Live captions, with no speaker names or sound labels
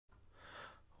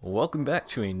Welcome back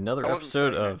to another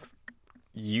episode of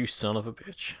You Son of a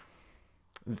Bitch.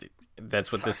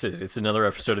 That's what this is. It's another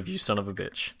episode of You Son of a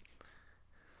Bitch.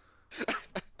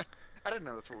 I didn't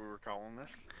know that's what we were calling this.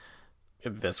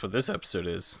 That's what this episode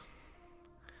is.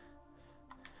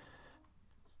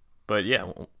 But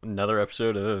yeah, another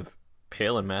episode of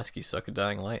Pale and MA5CII Suck a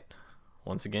Dying Light.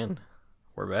 Once again,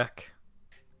 we're back.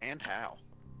 And how?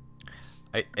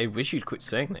 I wish you'd quit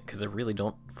saying that, because I really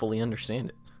don't fully understand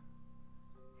it.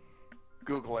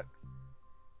 Google it.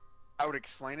 I would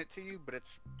explain it to you, but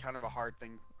it's kind of a hard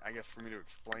thing, I guess, for me to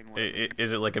explain what it means.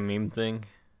 Is it like a meme thing?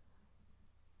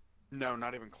 No,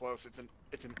 not even close. It's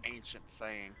an ancient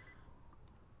saying.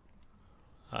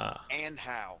 And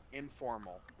how?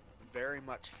 Informal. Very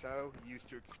much so. Used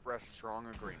to express strong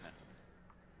agreement.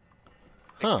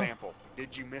 Huh. Example.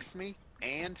 Did you miss me?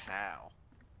 And how?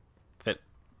 That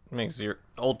makes your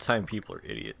old-time people are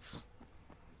idiots.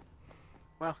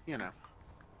 Well, you know.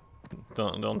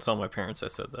 Don't tell my parents I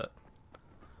said that.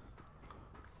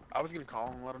 I was going to call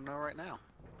and let them know right now.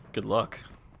 Good luck.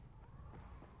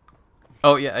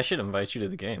 Oh yeah, I should invite you to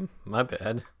the game. My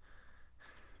bad.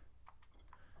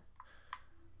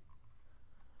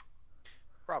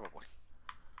 Probably.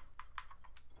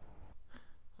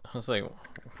 I was like,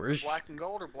 where's Black and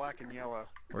gold or black and yellow?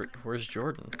 where's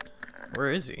Jordan? Where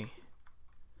is he?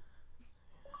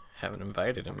 Haven't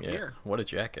invited him yet. Here. What a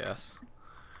jackass.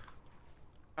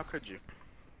 How could you?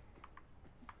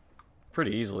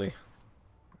 Pretty easily.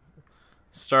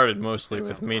 Started mostly That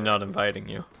with sounds me right. not inviting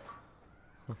you.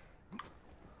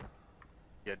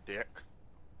 You dick.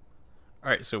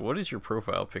 Alright, so what is your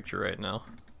profile picture right now?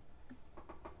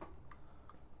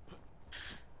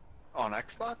 On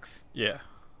Xbox? Yeah.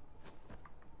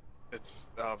 It's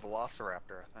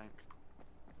Velociraptor, I think.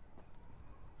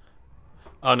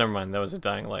 Oh, never mind. That was a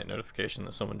Dying Light notification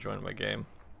that someone joined my game.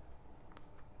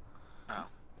 Oh.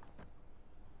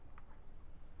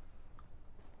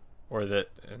 Or that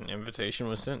an invitation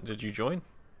was sent. Did you join?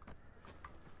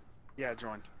 Yeah, I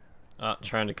joined.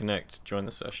 Trying to connect. Join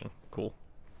the session. Cool.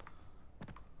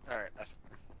 Alright,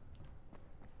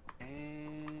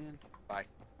 and bye.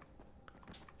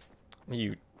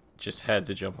 You just had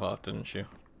to jump off, didn't you?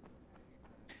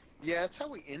 Yeah, that's how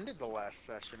we ended the last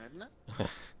session, isn't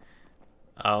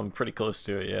it? Pretty close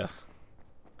to it, yeah.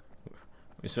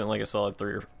 We spent like a solid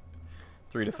 3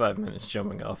 to 5 minutes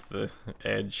jumping off the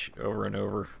edge over and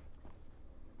over.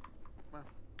 Well,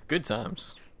 Good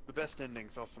times. the best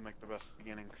endings also make the best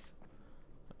beginnings.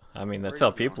 I mean, that's Where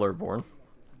how are you people are born.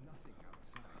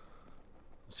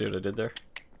 See what I did there?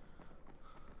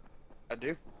 I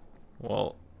do.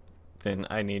 Well, then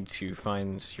I need to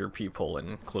find your peephole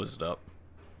and close it up.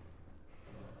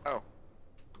 Oh.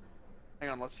 Hang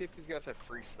on, let's see if these guys have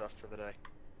free stuff for the day.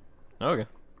 Okay.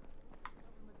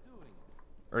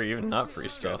 Or even not free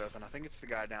This guy stuff. doesn't. I think it's the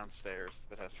guy downstairs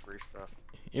that has free stuff.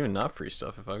 Even not free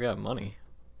stuff if I've got money.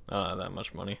 I don't have that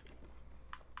much money.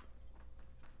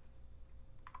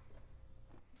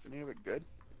 Is any of it good?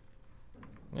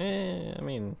 I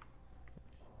mean,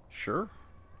 sure.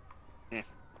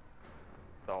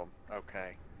 It's all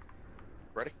okay.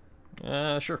 Ready?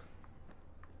 Sure.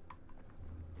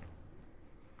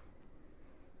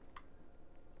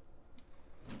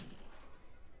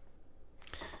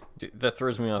 Dude, that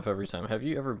throws me off every time. Have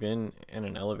you ever been in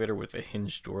an elevator with a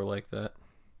hinged door like that?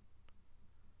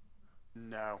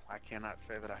 No, I cannot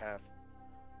say that I have.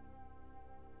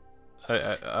 I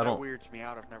That don't. weirds me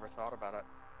out. I've never thought about it.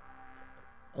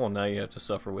 Well, now you have to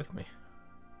suffer with me.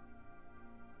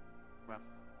 Well,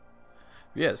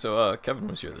 Yeah, so Kevin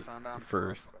was here Sign down for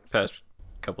for us. past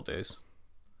couple days,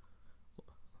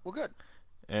 well, good.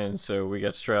 and so we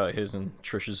got to try out his and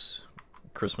Trish's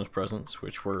Christmas presents,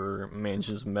 which were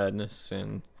Mansions of Madness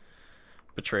and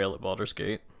Betrayal at Baldur's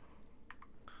Gate.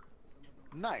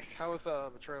 Nice. How was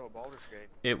Betrayal of Baldur's Gate?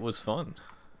 It was fun.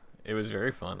 It was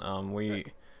very fun.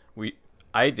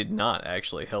 I did not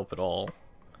actually help at all.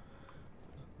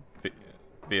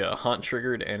 The hunt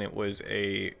triggered, and it was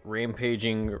a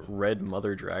rampaging red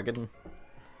mother dragon,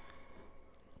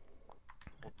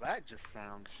 Well, that just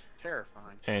sounds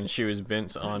terrifying. and she was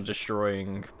bent on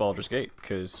destroying Baldur's Gate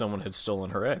because someone had stolen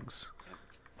her eggs.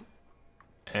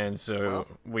 And so Well,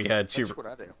 we had to That's what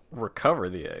I do. recover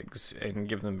the eggs and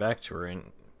give them back to her.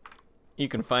 And you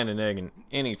can find an egg in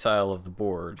any tile of the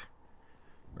board,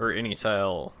 or any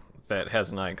tile that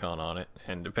has an icon on it.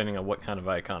 And depending on what kind of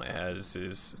icon it has,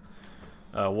 is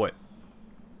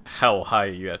how high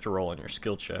you have to roll on your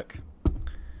skill check.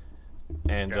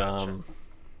 And Gotcha.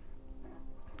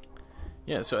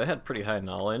 yeah, so I had pretty high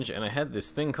knowledge, and I had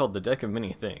this thing called the Deck of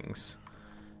Many Things,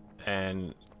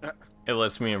 and it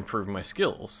lets me improve my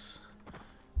skills.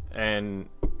 And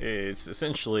it's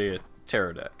essentially a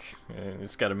tarot deck.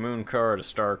 It's got a moon card, a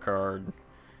star card,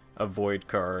 a void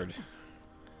card.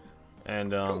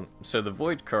 And so the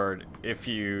void card, if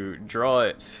you draw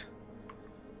it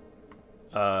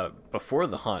before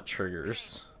the haunt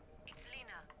triggers.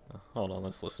 Hold on,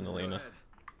 let's listen to Lena.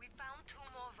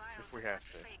 If we have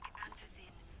to.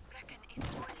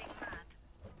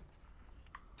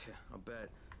 Yeah, I'll bet.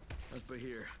 Let's be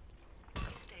here.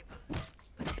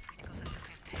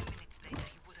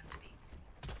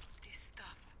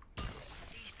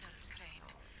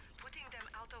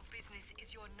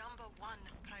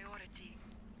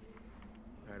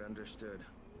 Right, understood.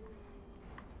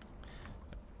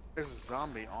 There's a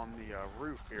zombie on the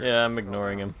roof here. Yeah, I'm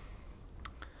ignoring him.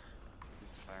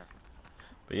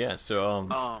 But yeah,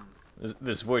 so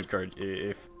this void card,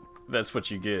 if that's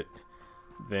what you get,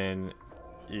 then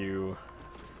you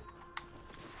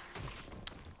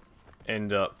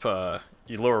end up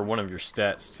you lower one of your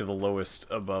stats to the lowest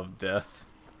above death.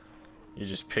 You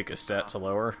just pick a stat to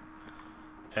lower,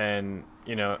 and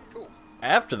you know,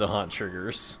 after the haunt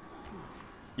triggers,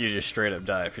 you just straight up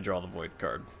die if you draw the void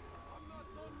card.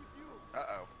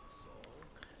 Uh-oh.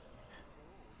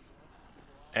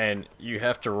 And you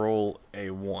have to roll a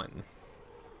 1.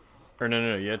 Or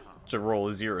no, you have to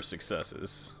roll 0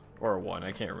 successes. Or a 1,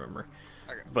 I can't remember.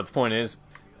 Okay. But the point is,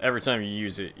 every time you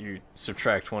use it, you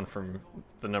subtract 1 from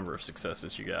the number of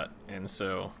successes you got. And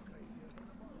so,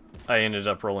 I ended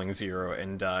up rolling 0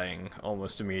 and dying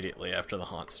almost immediately after the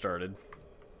haunt started.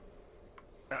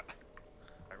 Are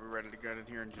we ready to get in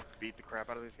here and just beat the crap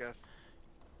out of these guys?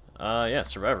 Yeah,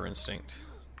 Survivor Instinct.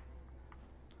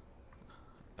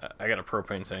 I got a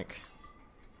propane tank.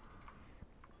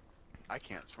 I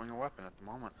can't swing a weapon at the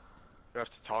moment. Do I have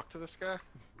to talk to this guy?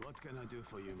 What can I do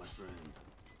for you, my friend?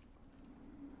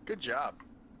 Good job.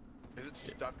 Is it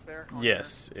stuck there?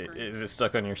 Yes. Is it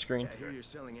stuck on your screen? I hear you're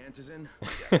selling antizin.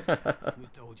 Who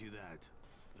told you that?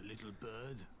 The little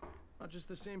bird? Not just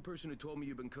the same person who told me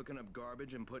you've been cooking up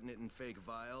garbage and putting it in fake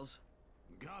vials.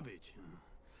 Garbage? Huh?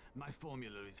 My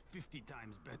formula is 50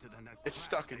 times better than that. It's crap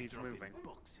stuck and they he's drop in moving.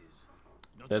 Boxes.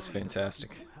 Not That's only does it fantastic.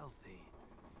 keep you healthy,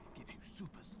 it gives you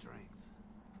super strength,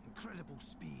 incredible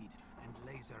speed, and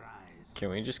laser eyes. Can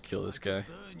we just kill this guy?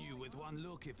 Burn you with one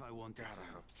look if I wanted God, to.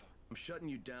 I hope so. I'm shutting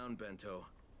you down, Bento.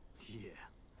 Yeah.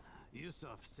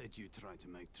 Yusuf said you tried to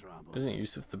make trouble. Isn't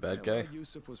Yusuf the bad Yeah, guy? well,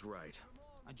 Yusuf was right.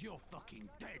 And you're fucking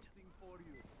dead.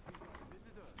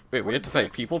 Wait, we have to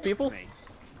fight people? Me.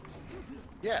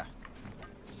 Yeah.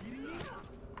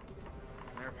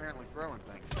 They're apparently throwing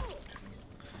things.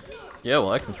 Yeah,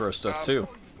 well, I can throw stuff too.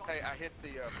 Hey, I hit the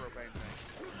propane thing.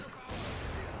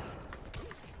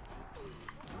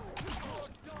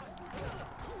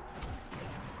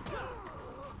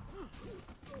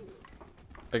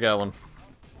 I got one.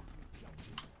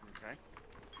 Okay.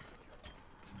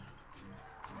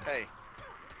 Hey,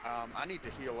 I need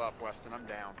to heal up, Weston. I'm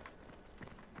down.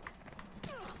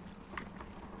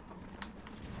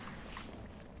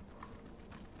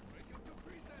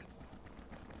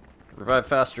 Revive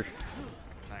faster.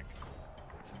 Thanks.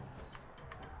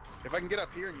 If I can get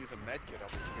up here and use a med kit, I'll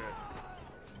be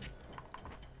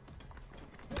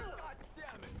good.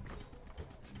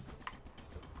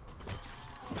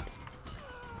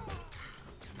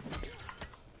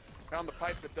 Found the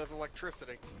pipe that does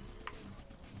electricity.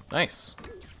 Nice.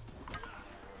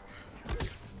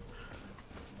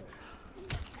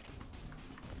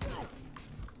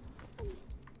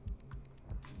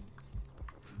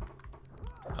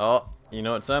 Oh, you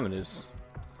know what time it is.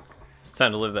 It's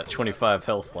time to live that 25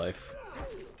 health life.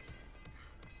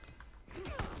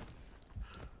 I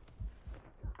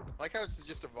like how it's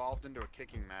just evolved into a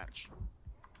kicking match.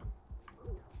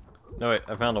 No, wait,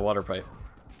 I found a water pipe.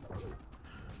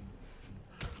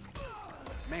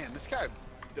 Man, this guy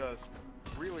does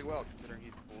really well considering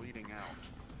he's bleeding out.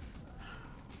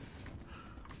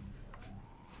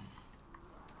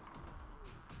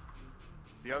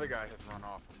 The other guy has run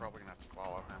off. We're probably gonna have to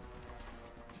follow him.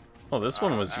 Oh, this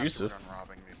one was after we're Yusuf. done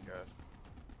robbing these guys.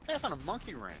 Hey, I found a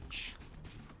monkey wrench.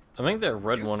 I think that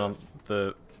red one on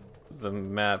the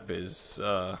map is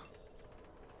a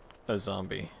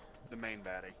zombie. The main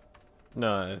baddie.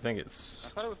 No, I think I it's...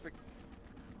 thought it was the...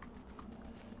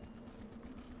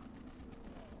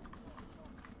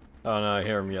 Oh no, I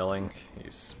hear him yelling.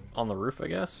 He's on the roof, I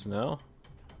guess? No?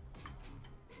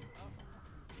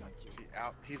 Is he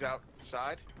out? He's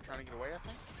outside trying to get away, I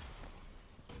think.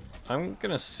 I'm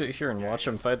gonna sit here and watch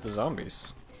him fight the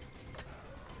zombies.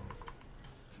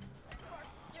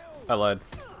 I lied.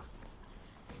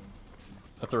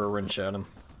 I threw a wrench at him.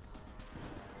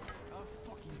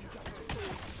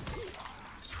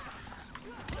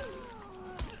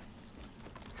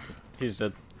 He's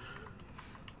dead.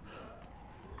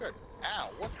 Good. Ow,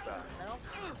 what the hell?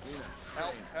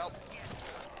 Help, help.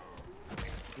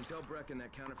 You can tell Brecken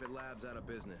that counterfeit lab's out of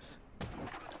business. That's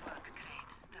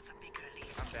a big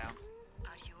relief. I'm down.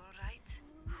 Are you alright?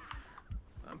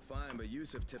 I'm fine, but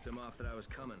Yusuf tipped him off that I was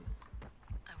coming.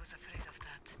 I was afraid of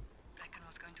that. Brecken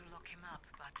was going to lock him up,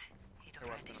 but he'd They're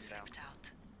already lifting him down. slipped out.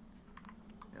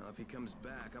 Now, if he comes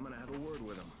back, I'm gonna have a word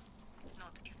with him.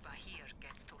 Not if Bahir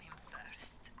gets to him first.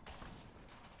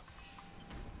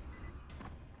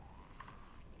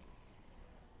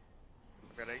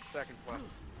 I've got 8 seconds left.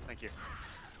 Thank you.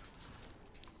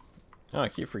 Oh, I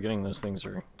keep forgetting those things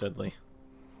are deadly.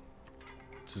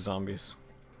 To zombies.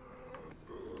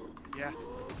 Yeah.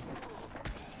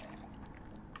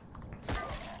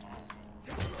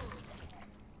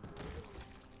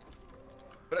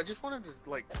 But I just wanted to,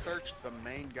 like, search the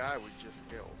main guy we just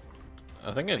killed.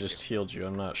 I think I just healed you,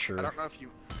 I'm not sure. I don't know if you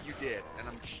did, and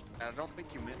I don't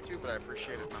think you meant to, but I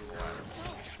appreciate it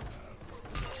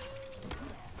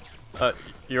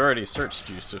nonetheless. You already searched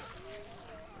Yusuf.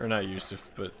 Or not Yusuf,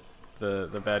 but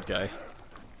the bad guy.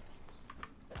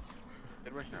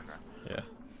 Did we? Okay. Yeah.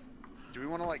 Do we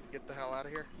want to, like, get the hell out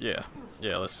of here? Yeah.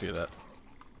 Yeah, let's do that.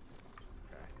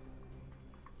 Okay.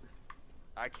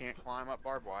 I can't climb up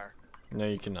barbed wire. No,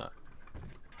 you cannot.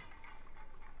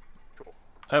 Cool.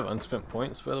 I have unspent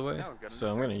points, by the way, Yeah, we've got so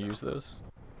I'm an going to unspent use those.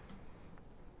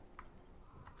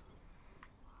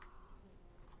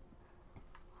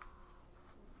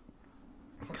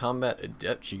 Combat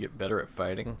Adept, you get better at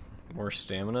fighting, more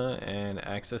stamina, and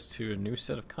access to a new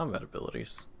set of combat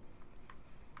abilities.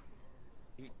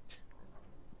 Eat.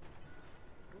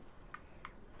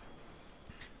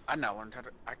 I now learned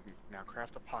I can now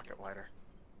craft a pocket lighter.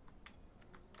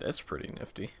 That's pretty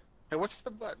nifty. Hey, what's the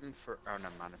button for... Oh,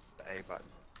 never mind, it's the A button.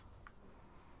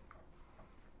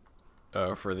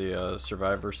 For the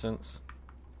survivor sense.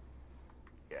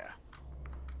 Yeah.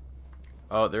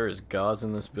 Oh, there is gauze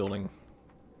in this building.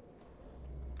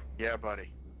 Yeah,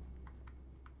 buddy.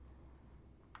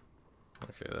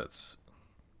 Okay, that's...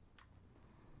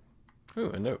 Ooh,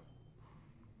 a note.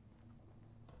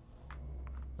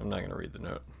 I'm not gonna read the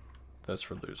note. That's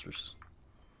for losers.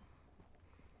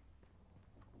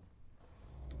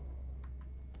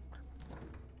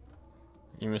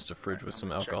 You missed a fridge with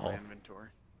some alcohol. Inventory.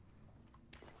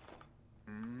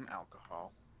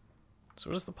 Alcohol.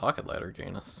 So what does the pocket lighter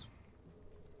gain us?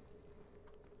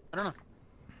 I don't know.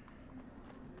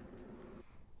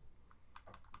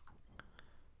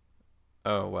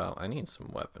 Oh wow, I need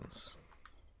some weapons.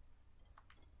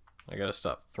 I gotta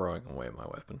stop throwing away my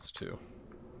weapons too.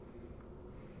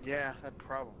 Yeah, that'd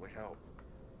probably help.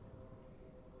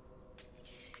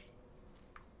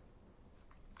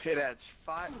 It adds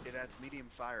medium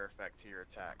fire effect to your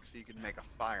attack, so you can make a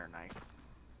fire knife.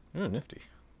 Ooh, nifty.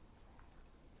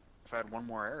 If I had one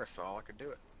more aerosol, I could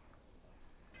do it.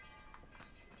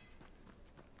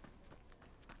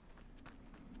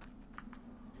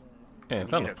 Hey, I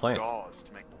found a plant. Gauze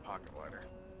to make the pocket lighter.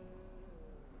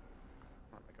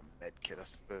 I'll make a med kit, I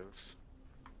suppose.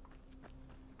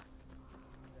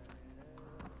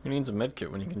 Who needs a medkit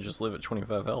when you can just live at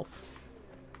 25 health?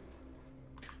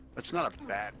 It's not a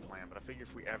bad plan, but I figure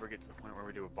if we ever get to the point where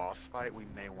we do a boss fight, we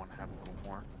may want to have a little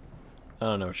more. I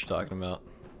don't know what you're talking about.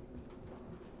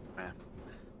 Man.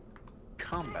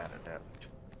 Combat adept.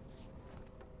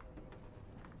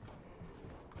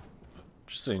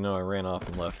 Just so you know, I ran off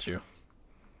and left you.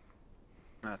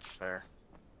 That's fair.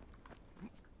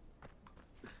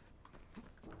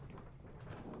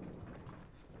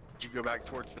 Did you go back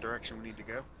towards the direction we need to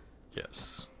go?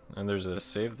 Yes. And there's a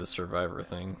save the survivor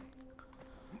thing.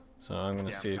 So I'm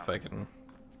gonna see if I can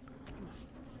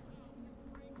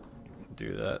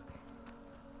do that.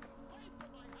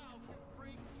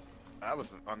 That was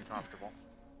uncomfortable.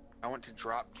 I went to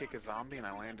drop kick a zombie and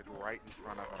I landed right in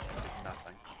front of him and did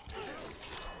nothing.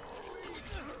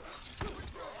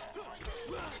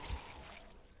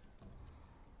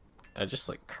 I just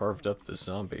like carved up the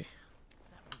zombie.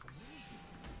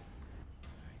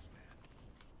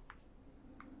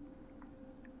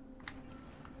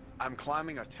 I'm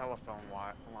climbing a telephone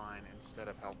line instead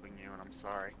of helping you, and I'm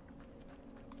sorry.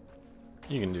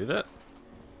 You can do that?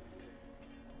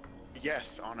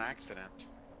 Yes, on accident.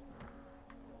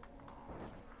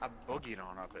 I boogied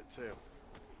on up it too.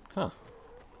 Huh.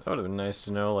 That would have been nice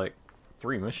to know like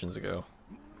 3 missions ago.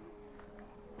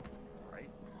 Right?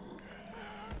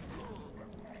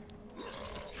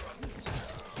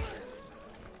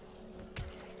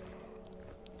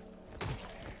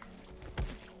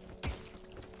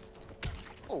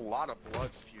 A lot of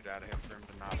blood spewed out of him for him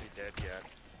to not be dead yet.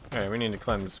 Alright, we need to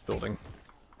climb this building.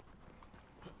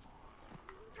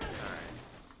 Alright.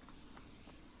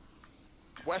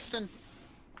 Weston?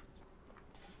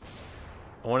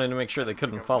 I wanted to make sure they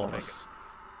couldn't follow us.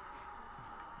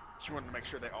 You wanted to make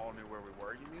sure they all knew where we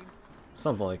were, you mean?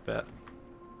 Something like that.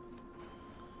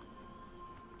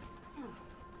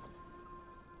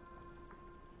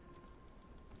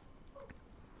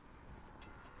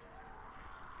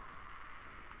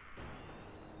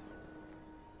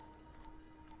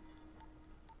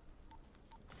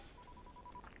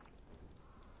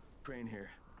 Crane here.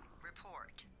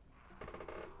 Report.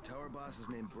 Tower boss is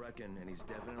named Brecken, and he's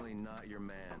definitely not your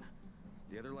man.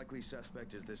 The other likely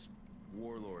suspect is this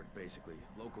warlord, basically.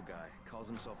 Local guy. Calls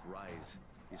himself Rise.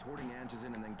 He's hoarding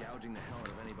antizin and then gouging the hell out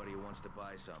of anybody who wants to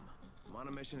buy some. I'm on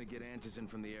a mission to get antizin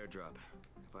from the airdrop.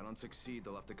 If I don't succeed,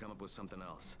 they'll have to come up with something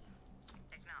else.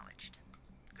 Acknowledged.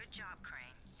 Good job,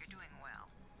 Crane. You're doing well.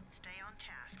 Stay on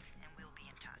task, and we'll be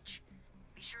in touch.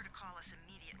 Be sure to call us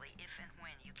immediately if and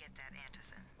when you get that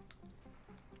antizin.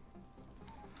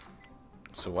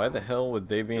 So why the hell would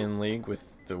they be in league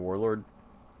with the warlord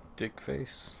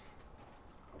dickface?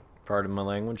 Pardon my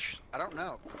language. I don't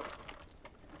know.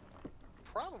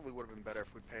 Probably would have been better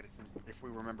if we paid attention, if we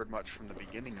remembered much from the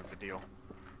beginning of the deal.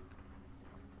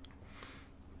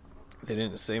 They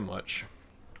didn't say much.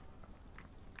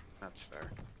 That's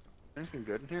fair. Anything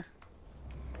good in here?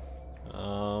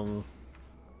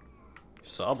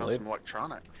 Saw Found blade. some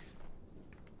electronics.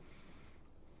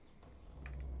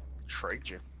 Trade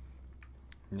you.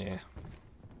 Yeah.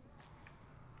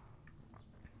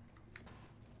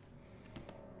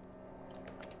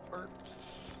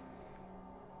 Burps.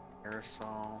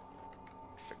 Aerosol.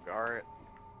 Cigarette.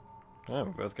 Oh,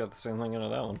 we both got the same thing out of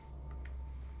that one.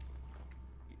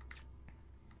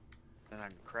 Then I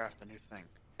can craft a new thing.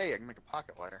 Hey, I can make a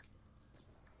pocket lighter.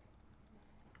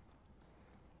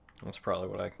 That's probably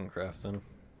what I can craft then.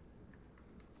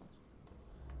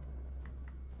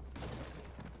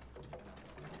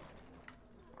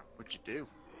 What'd you do?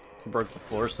 Broke the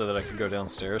floor so that I could go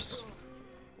downstairs.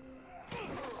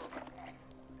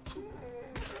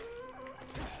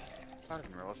 I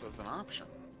didn't realize that was an option.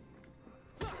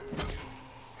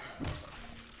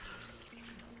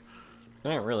 I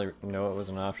didn't really know it was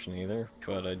an option either,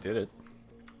 but I did it.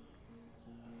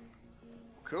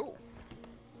 Cool.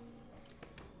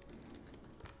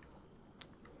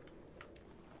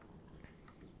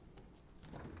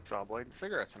 Saw blade and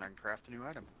cigarettes, and I can craft a new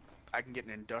item. I can get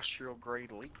an industrial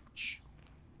grade leech.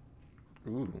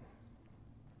 Ooh.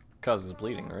 Causes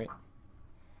bleeding, right?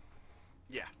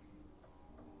 Yeah.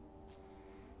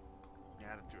 Yeah, I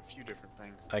had to do a few different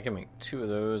things. I can make 2 of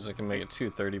those. I can make a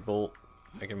 230 volt.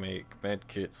 I can make med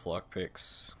kits,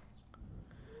 lockpicks.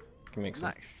 I can make some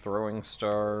Nice. throwing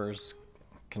stars,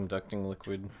 conducting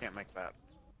liquid. Can't make that.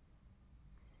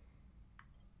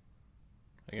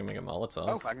 I can make a Molotov.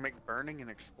 Oh, I can make burning and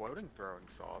exploding throwing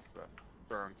saws, the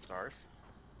throwing stars.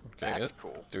 Okay, That's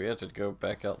cool. Do we have to go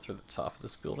back out through the top of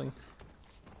this building?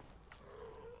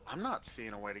 I'm not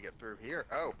seeing a way to get through here.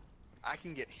 Oh, I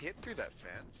can get hit through that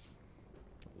fence.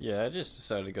 Yeah, I just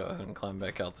decided to go ahead and climb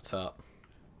back out the top.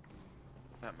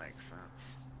 That makes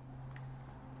sense.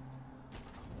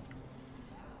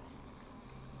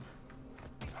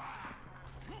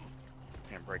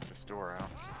 Can't break this door out.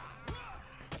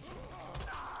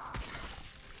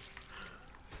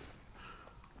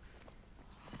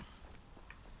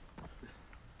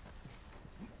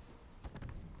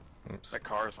 Oops. That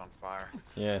car's on fire.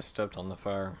 Yeah, I stepped on the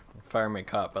fire. Fire may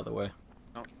caught, by the way.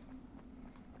 Oh.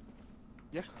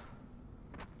 Yeah.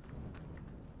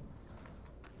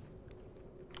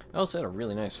 I also had a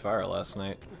really nice fire last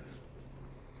night.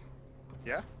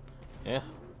 Yeah? Yeah.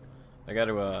 I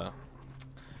gotta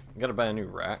buy a new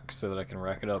rack so that I can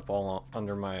rack it up all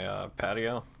under my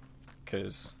patio.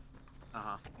 Because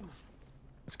Uh-huh.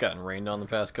 it's gotten rained on the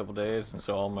past couple days, and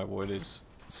so all my wood is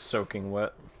soaking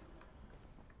wet.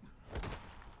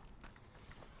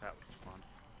 That was fun.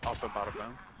 Also bought a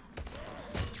bone.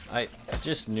 I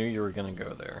just knew you were gonna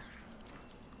go there.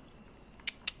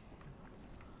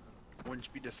 Wouldn't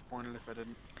you be disappointed if I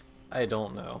didn't? I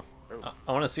don't know. Oh.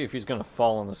 I want to see if he's gonna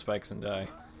fall on the spikes and die.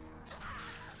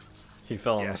 He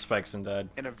fell on the Yes. spikes and died.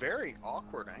 In a very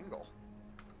awkward angle.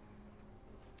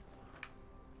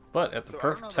 But at the So I don't know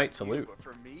perfect about height to you, loot. But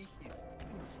for me,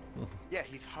 yeah,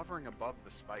 he's hovering above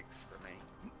the spikes for me.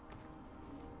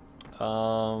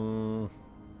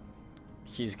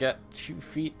 He's got 2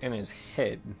 feet and his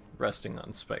head resting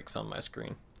on spikes on my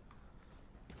screen.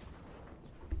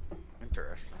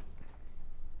 Interesting.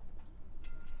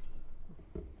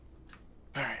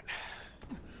 Alright.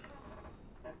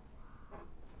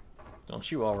 Don't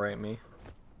you alright me?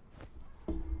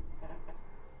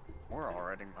 More all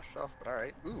writing myself, but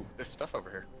alright. Ooh, there's stuff over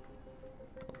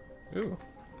here. Ooh.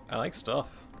 I like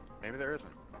stuff. Maybe there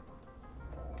isn't.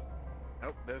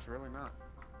 Nope, there's really not.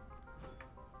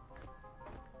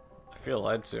 I feel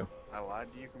lied to. I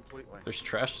lied to you completely. There's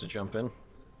trash to jump in.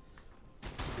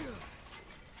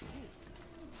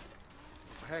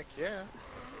 Heck yeah.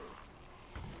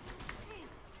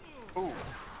 Ooh.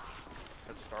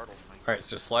 That startled me. Alright,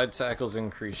 so slide tackles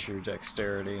increase your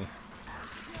dexterity.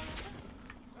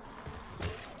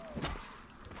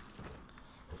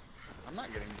 I'm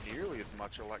not getting nearly as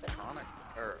much electricity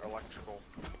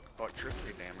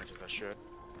damage as I should.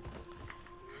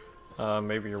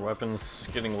 Maybe your weapon's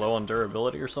getting low on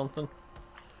durability or something?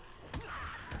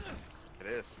 It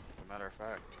is, as a matter of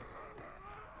fact.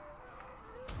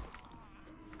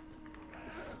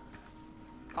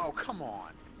 Oh, come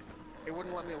on. It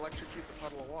wouldn't let me electrocute the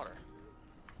puddle of water.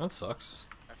 That sucks.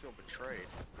 I feel betrayed.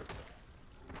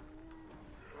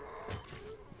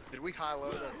 Did we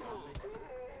high-low that zombie?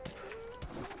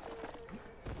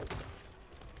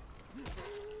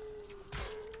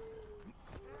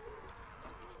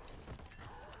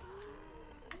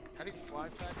 How do you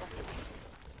slide tackle?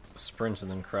 Sprint and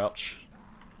then crouch.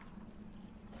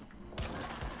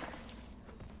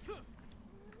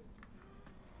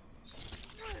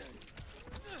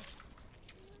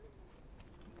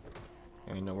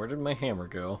 You know, where did my hammer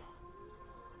go?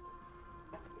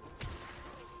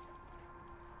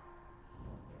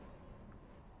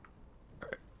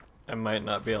 Alright. I might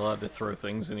not be allowed to throw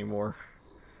things anymore.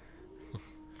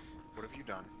 What have you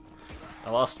done?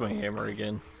 I lost my hammer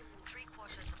again. 3/4 of all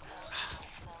shots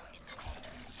fall in the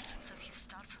water. So if you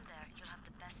start from there, you'll have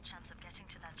the best chance of getting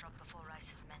to that drop before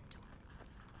Rice's men do.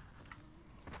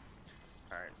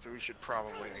 Alright, so we should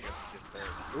probably, I guess, get there.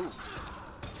 Ooh!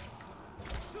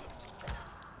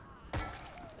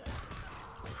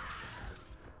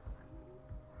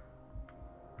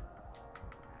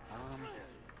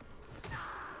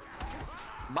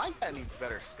 My guy needs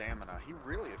better stamina. He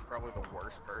really is probably the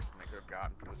worst person they could have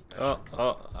gotten for this mission.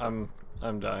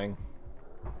 I'm dying.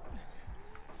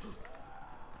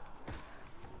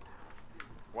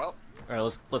 Well,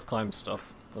 Alright, let's climb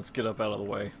stuff. Let's get up out of the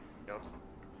way. yeah,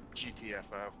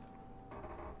 GTFO.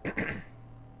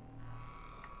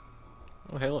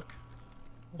 Oh hey look.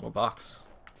 Little box.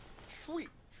 Sweet.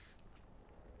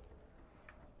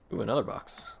 Ooh, another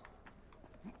box.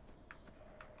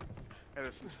 Hey,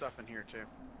 there's some stuff in here too.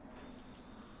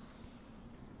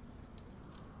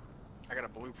 I got a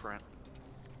blueprint.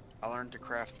 I learned to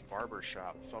craft barber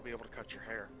shop, so I'll be able to cut your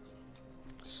hair.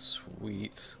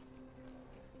 Sweet.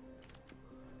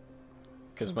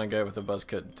 Because my guy with the buzz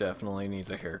cut definitely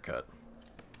needs a haircut.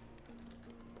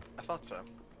 I thought so.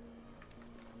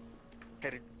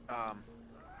 Hey,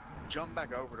 jump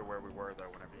back over to where we were though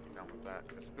whenever you get done with that.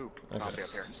 Ooh, zombie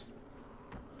up here.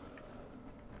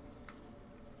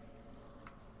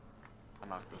 I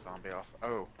knocked the zombie off.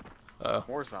 Oh.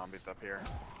 More zombies up here.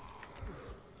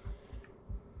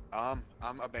 I'm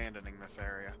abandoning this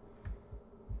area.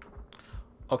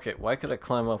 Okay, why could I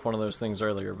climb up one of those things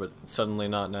earlier, but suddenly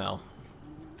not now?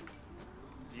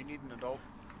 Do you need an adult?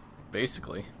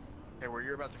 Basically. Hey, where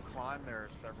you're about to climb, there are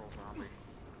several zombies.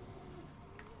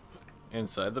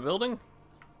 Inside the building?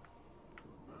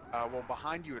 Well,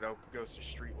 behind you it goes to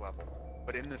street level.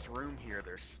 But in this room here,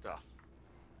 there's stuff.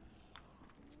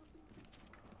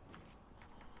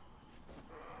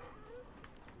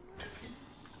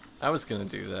 I was gonna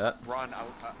do that. Run, I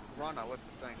lit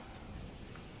the thing.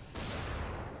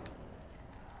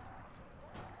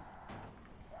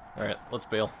 Alright, let's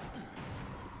bail.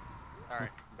 Alright,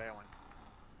 bailing.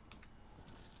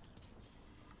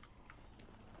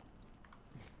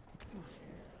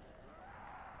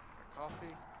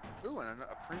 Coffee. Ooh, and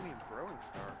a premium throwing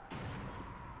star.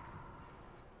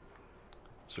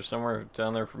 Is there somewhere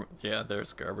down there from... Yeah,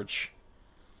 there's garbage.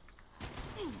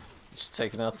 Just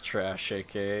taking out the trash,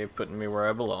 aka putting me where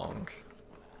I belong.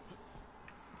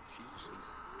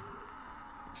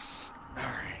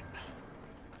 Alright.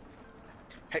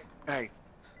 Hey.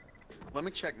 Let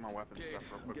me check my weapon stuff real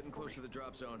quick. I'm getting close to the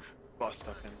drop zone. Bust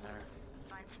up in there.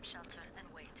 Find some shelter and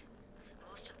wait.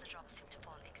 Most of the drops seem to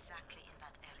fall exactly in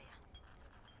that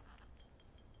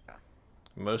area.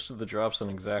 Most of the drops in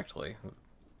exactly.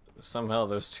 Somehow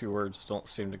those two words don't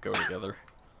seem to go together.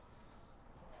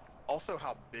 Also,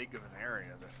 how big of an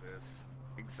area this is.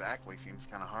 Exactly seems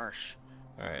kind of harsh.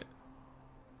 Alright.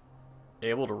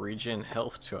 Able to regen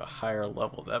health to a higher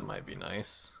level, that might be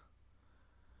nice.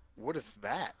 What is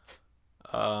that?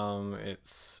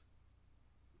 It's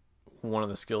one of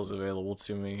the skills available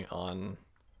to me on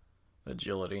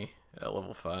agility at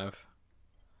level 5.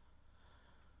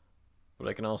 But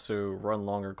I can also run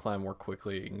longer, climb more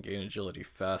quickly, and gain agility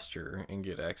faster, and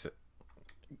get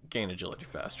gain agility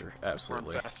faster.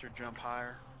 Absolutely. Run faster, jump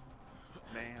higher.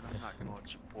 Man, I'm not gonna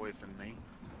let you poison me.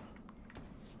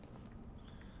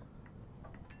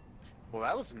 Well,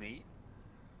 that was neat.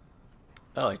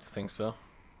 I like to think so.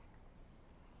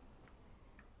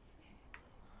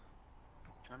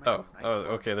 Oh,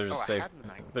 okay. There's a safe.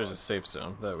 There's a safe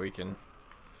zone that we can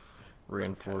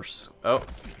reinforce. Oh,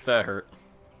 that hurt.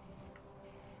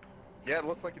 Yeah, it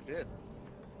looked like it did.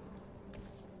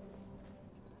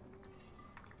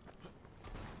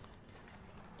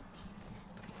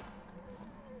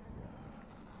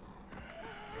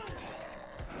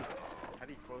 How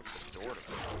do you close the door to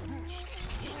this?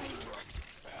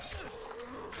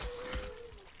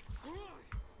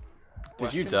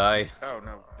 Did you die? Oh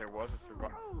no, there was a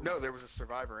survivor. No, there was a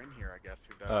survivor in here, I guess,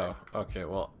 who died. Oh, okay.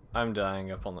 Well, I'm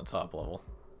dying up on the top level.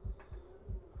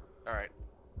 All right,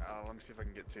 let me see if I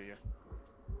can get to you.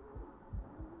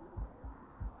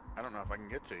 I don't know if I can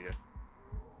get to you.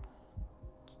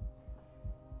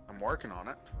 I'm working on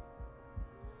it.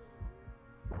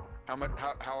 How much?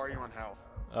 How are you on health?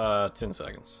 10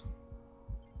 seconds.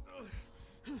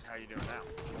 How you doing now?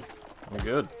 I'm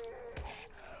good.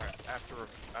 Alright, I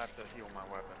have to heal my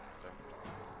weapon. So.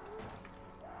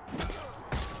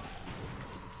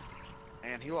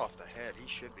 Man, he lost a head. He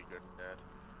should be good and dead.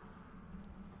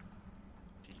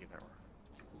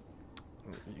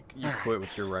 You quit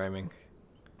with your rhyming.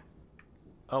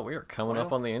 Oh, we are coming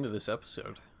up on the end of this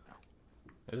episode.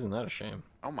 Isn't that a shame?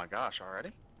 Oh my gosh,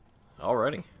 already?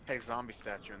 Already. Hey, zombie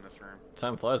statue in this room.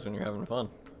 Time flies when you're having fun.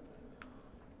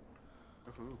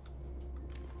 Woohoo.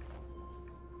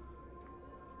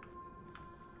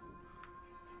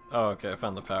 Oh, okay, I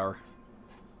found the power.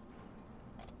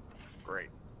 Great.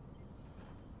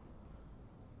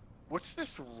 What's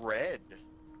this red?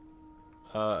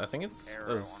 I think it's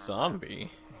a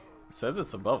zombie. It says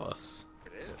it's above us.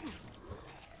 It is.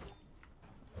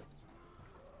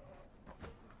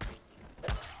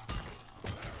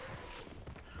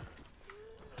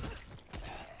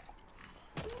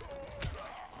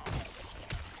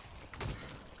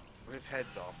 Well, his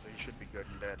head's off, so he should be good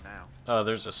and dead now.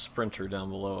 There's a sprinter down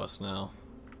below us now.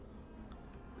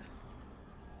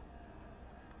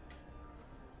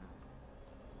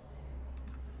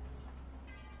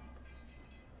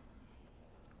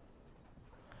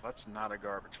 That's not a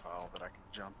garbage pile that I can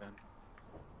jump in.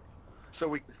 So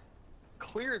we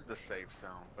cleared the safe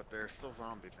zone, but there are still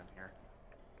zombies in here.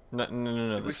 No.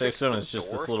 Did The we safe fix zone the is just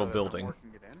door this so little that no building. more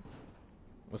can get in?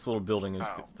 This little building is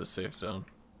Oh. the safe zone.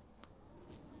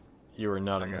 You are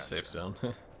not in the gotcha. safe zone.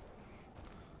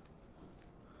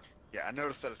 Yeah, I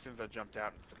noticed that as soon as I jumped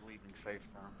out and said leaving safe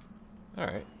zone.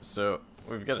 Alright, so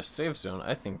we've got a safe zone.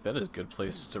 I think that is a good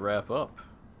place to wrap up.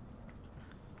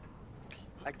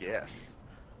 I guess.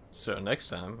 So next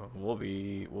time we'll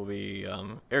be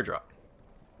airdrop.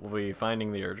 We'll be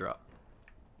finding the airdrop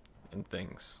and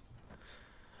things.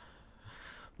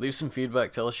 Leave some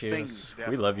feedback. Tell us you hate us.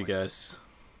 We love you guys.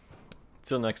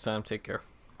 Till next time. Take care.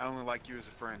 I only like you as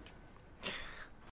a friend.